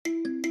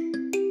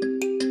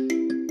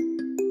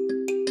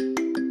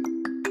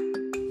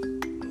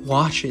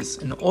watches,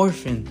 an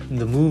orphan, and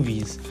the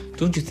movies.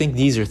 Don't you think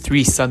these are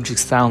three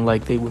subjects sound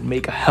like they would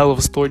make a hell of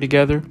a story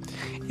together?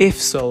 If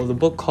so, the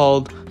book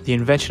called The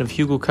Invention of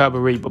Hugo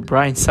Cabaret by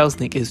Brian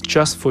Selznick is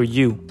just for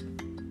you.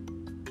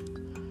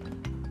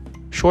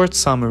 Short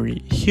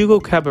summary. Hugo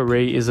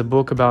Cabaret is a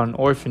book about an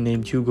orphan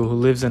named Hugo who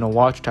lives in a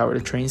watchtower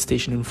at a train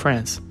station in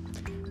France.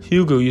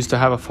 Hugo used to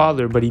have a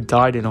father, but he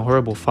died in a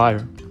horrible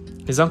fire.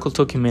 His uncle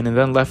took him in and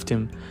then left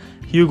him.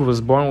 Hugo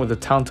was born with a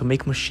talent to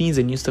make machines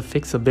and used to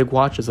fix the big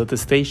watches at the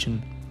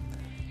station.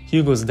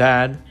 Hugo's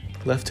dad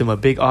left him a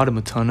big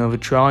automaton of a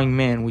drawing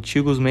man, which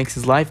Hugo makes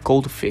his life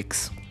goal to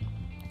fix.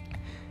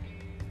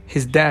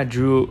 His dad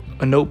drew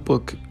a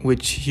notebook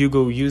which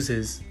Hugo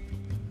uses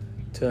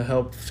to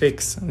help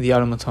fix the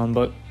automaton,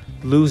 but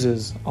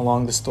loses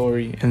along the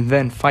story and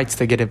then fights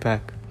to get it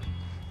back.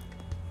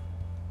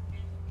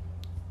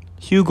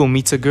 Hugo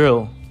meets a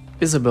girl,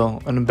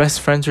 Isabel, and the best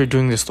friends are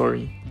during the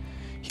story.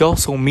 He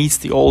also meets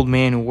the old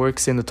man who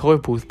works in the toy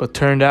booth, but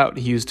turned out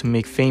he used to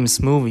make famous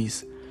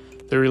movies.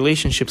 Their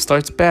relationship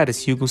starts bad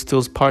as Hugo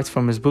steals parts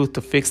from his booth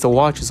to fix the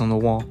watches on the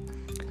wall.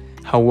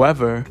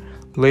 However,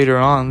 later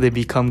on they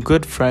become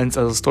good friends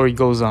as the story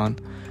goes on.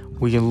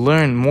 We can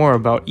learn more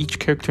about each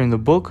character in the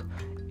book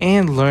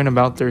and learn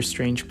about their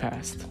strange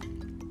past.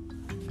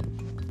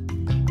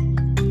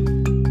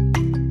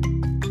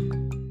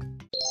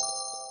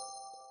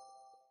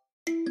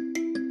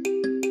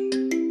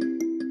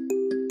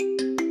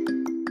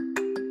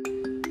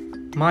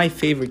 My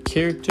favorite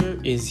character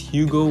is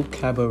Hugo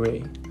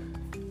Cabaret.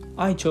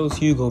 I chose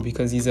Hugo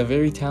because he's a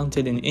very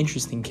talented and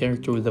interesting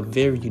character with a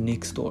very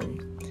unique story.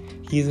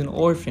 He is an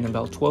orphan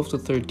about 12 to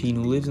 13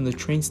 who lives in the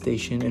train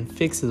station and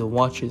fixes the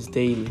watches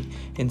daily,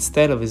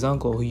 instead of his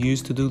uncle who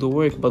used to do the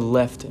work but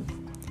left him.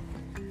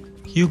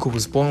 Hugo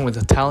was born with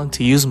a talent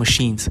to use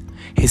machines.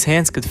 His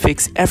hands could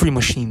fix every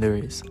machine there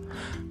is.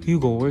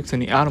 Hugo works in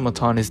the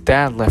automaton his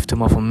dad left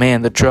him of a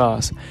man that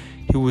draws.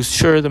 He was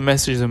sure the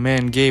message the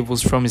man gave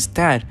was from his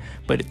dad,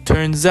 but it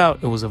turns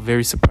out it was a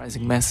very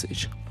surprising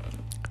message.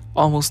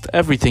 Almost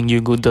everything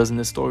Hugo does in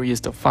the story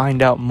is to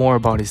find out more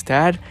about his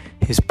dad,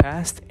 his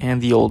past, and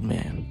the old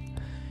man.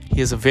 He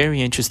is a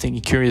very interesting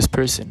and curious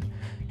person.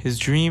 His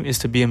dream is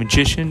to be a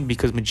magician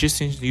because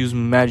magicians use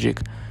magic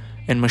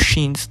and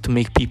machines to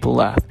make people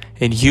laugh,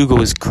 and Hugo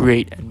is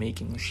great at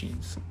making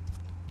machines.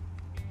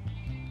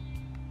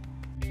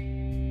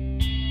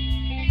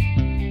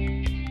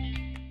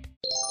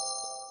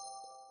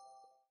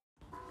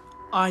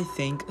 I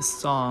think a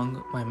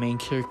song my main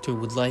character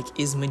would like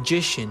is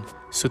Magician,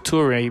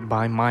 Suture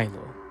by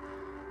Milo.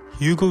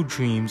 Hugo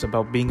dreams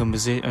about being a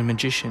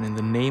magician and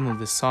the name of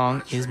the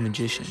song is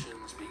Magician.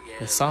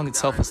 The song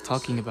itself is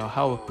talking about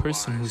how a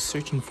person who's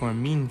searching for a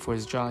meaning for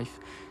his life,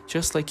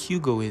 just like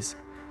Hugo is.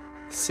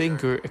 The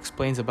singer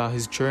explains about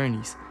his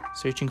journeys,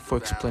 searching for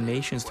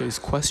explanations to his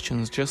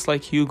questions just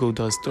like Hugo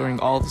does during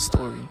all the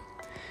story.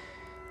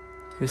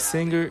 The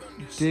singer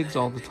digs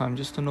all the time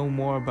just to know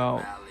more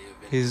about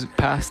his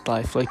past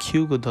life like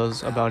Hugo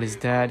does about his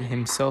dad,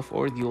 himself,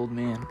 or the old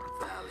man.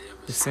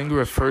 The singer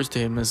refers to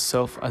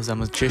himself as a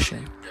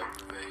magician.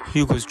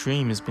 Hugo's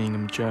dream is being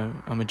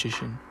a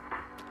magician.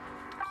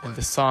 And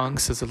the song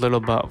says a little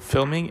about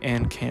filming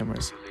and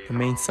cameras, the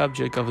main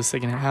subject of the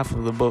second half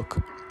of the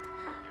book.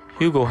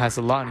 Hugo has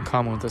a lot in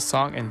common with the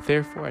song, and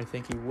therefore I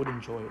think he would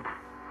enjoy it.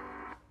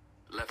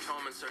 Left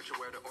home in search of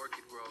where the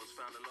orchid grows,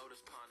 found a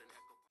lotus pond in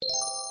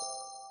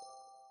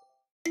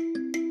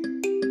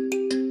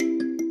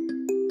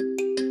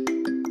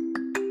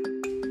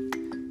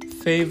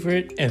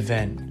Favorite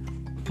event.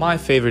 My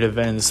favorite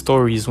event in the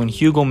story is when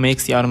Hugo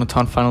makes the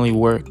automaton finally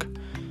work.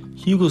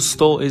 Hugo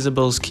stole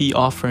Isabel's key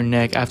off her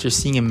neck after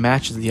seeing him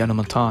match the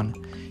automaton.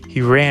 He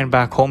ran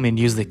back home and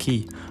used the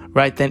key.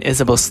 Right then,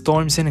 Isabel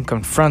storms in and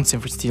confronts him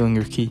for stealing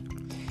her key.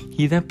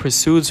 He then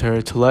pursues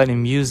her to let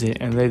him use it,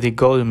 and then they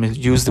go to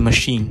use the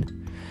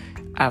machine.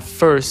 At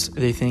first,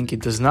 they think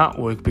it does not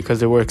work because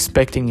they were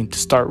expecting him to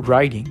start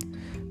writing,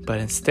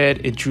 but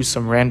instead it drew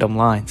some random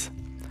lines.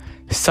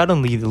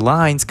 Suddenly, the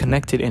lines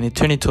connected and it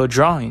turned into a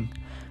drawing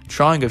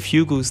of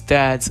Hugo's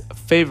dad's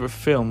favorite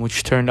film,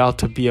 which turned out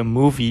to be a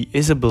movie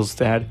Isabel's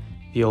dad,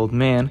 the old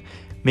man,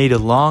 made a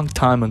long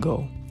time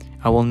ago.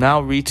 I will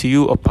now read to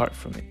you a part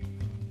from it.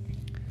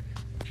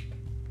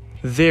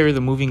 There,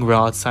 the moving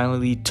rod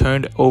silently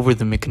turned over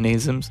the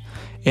mechanisms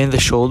in the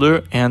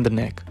shoulder and the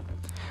neck.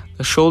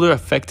 The shoulder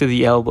affected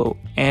the elbow,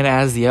 and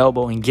as the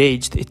elbow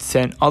engaged, it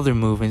sent other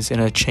movements in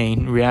a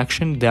chain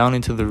reaction down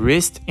into the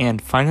wrist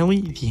and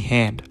finally the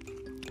hand.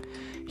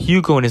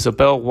 Hugo and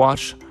Isabel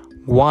watched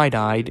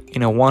wide-eyed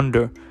in a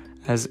wonder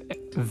as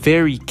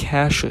very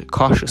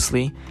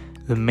cautiously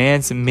the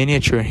man's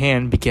miniature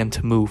hand began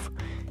to move.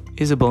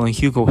 Isabel and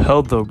Hugo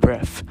held their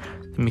breath.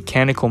 The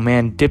mechanical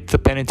man dipped the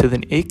pen into the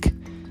ink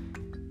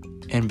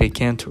and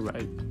began to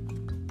write.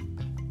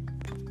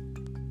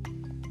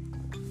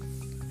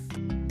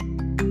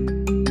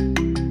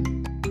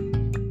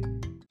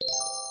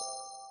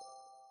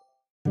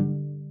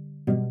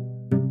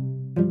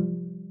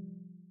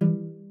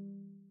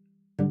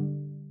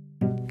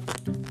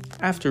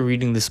 After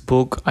reading this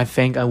book, I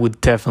think I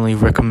would definitely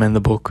recommend the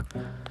book.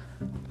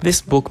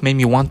 This book made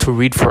me want to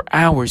read for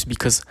hours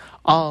because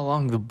all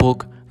along the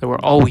book there were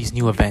always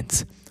new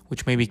events,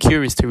 which made me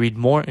curious to read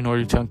more in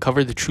order to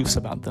uncover the truths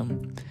about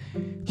them.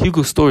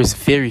 Hugo's story is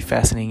very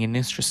fascinating and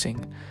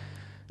interesting.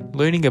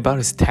 Learning about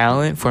his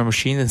talent for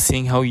machines and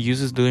seeing how he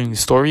uses during the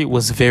story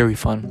was very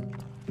fun.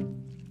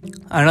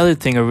 Another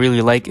thing I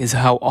really like is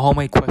how all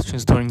my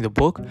questions during the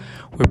book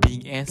were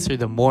being answered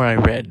the more I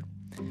read.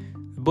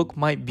 The book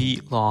might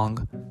be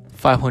long,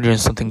 500 and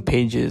something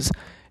pages,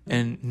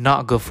 and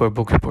not good for a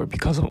book report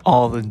because of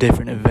all the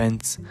different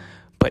events,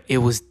 but it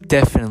was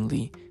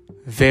definitely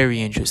very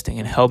interesting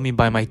and held me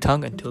by my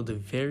tongue until the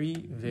very,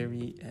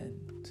 very end.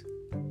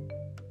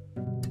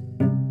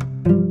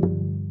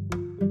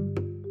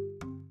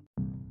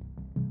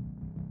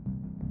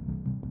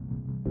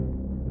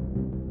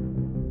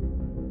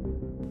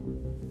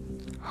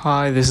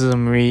 Hi, this is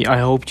Amri. I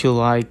hope you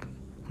like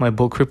my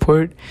book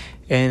report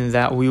and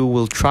that we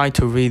will try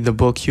to read the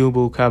book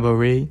Hugo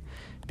Cabaret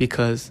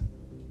because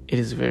it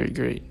is very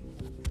great.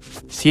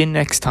 See you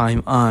next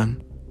time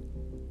on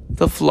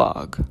The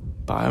Vlog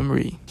by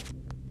Amri.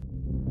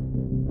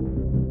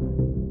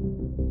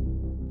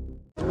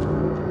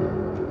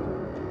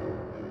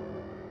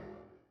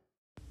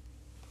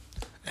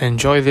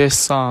 Enjoy this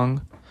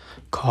song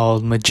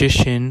called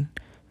Magician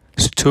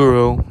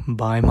Suturo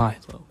by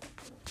Milo.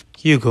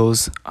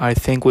 Hugo's, I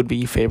think, would be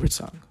your favorite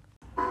song.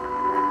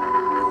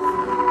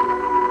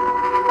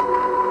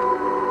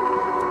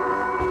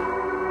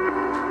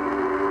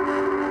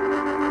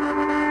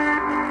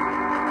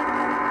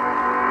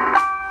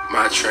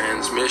 My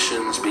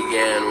transmissions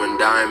began when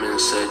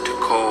Diamond said to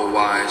Cole,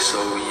 "Why so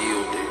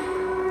yielding?"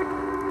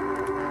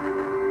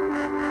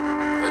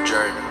 A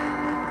journey.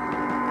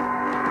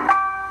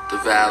 The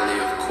valley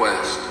of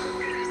quest.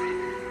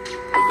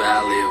 The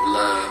valley of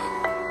love.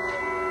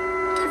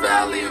 The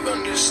valley of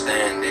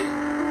understanding,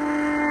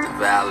 the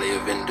valley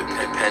of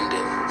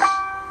independence,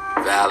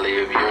 the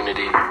valley of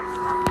unity,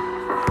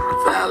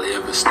 the valley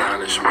of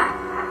astonishment,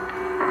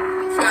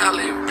 the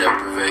valley of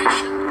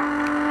deprivation.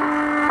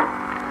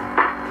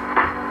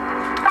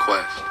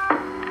 Quest.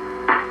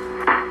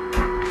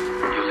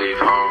 You leave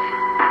home.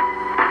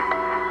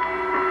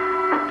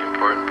 The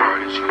important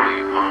part is you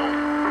leave home.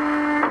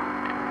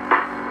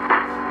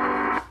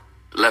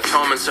 Left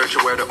home in search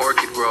of where the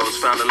orchid grows.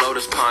 Found a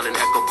lotus pond in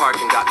Echo Park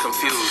and got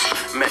confused.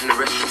 Met an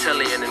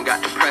Aristotelian and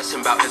got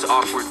depressing about his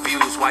awkward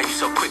views. Why you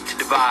so quick to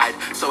divide?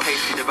 So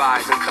hasty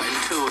divides and cut in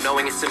two.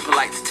 Knowing it's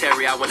impolite to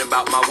tarry, I went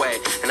about my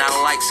way. And I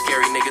don't like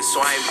scary niggas,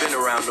 so I ain't been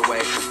around the way.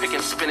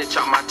 Picking spinach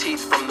out my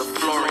teeth from the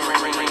floor.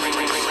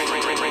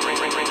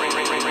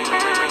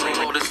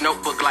 Hold his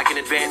notebook like an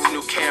advanced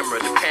new camera.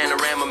 The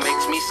panorama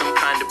makes me some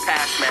kind of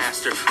past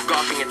master.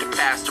 Gawking at the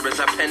pastor as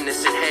I pen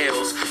this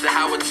inhales. The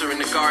howitzer in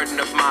the garden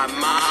of my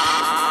mind.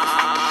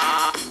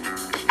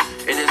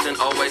 It isn't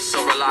always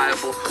so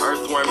reliable.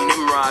 Earthworm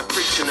Nimrod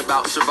preaching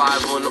about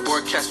survival and the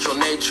orchestral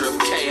nature of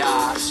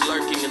chaos.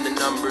 Lurking in the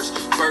numbers,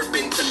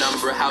 burping to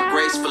number. How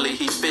gracefully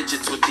he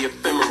fidgets with the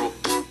ephemeral.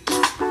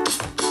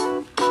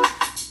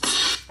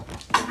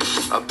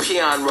 A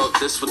peon wrote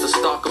this with the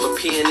stalk of a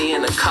peony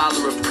and a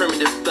collar of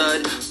primitive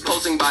thud,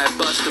 posing by a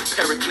bust of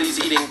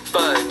Pericles eating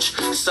fudge,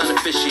 sun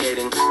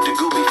officiating,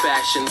 Dagooby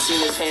fashion, seen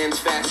his hands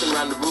fastened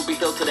around the ruby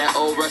hilt to that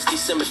old rusty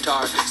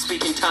scimitar,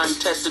 speaking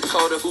time-tested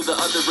coda who the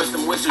other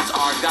rhythm wizards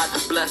are. God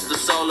bless the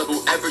soul of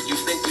whoever you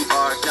think you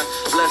are. God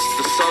bless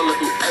the soul of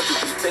whoever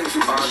you think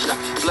you are. God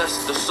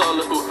bless the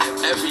soul of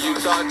whoever you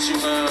thought you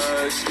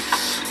was.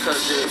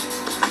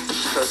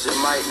 Cause it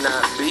might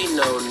not be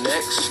no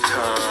next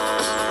time.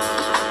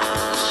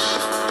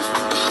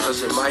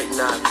 Cause it might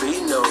not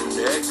be no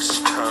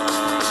next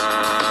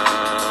time.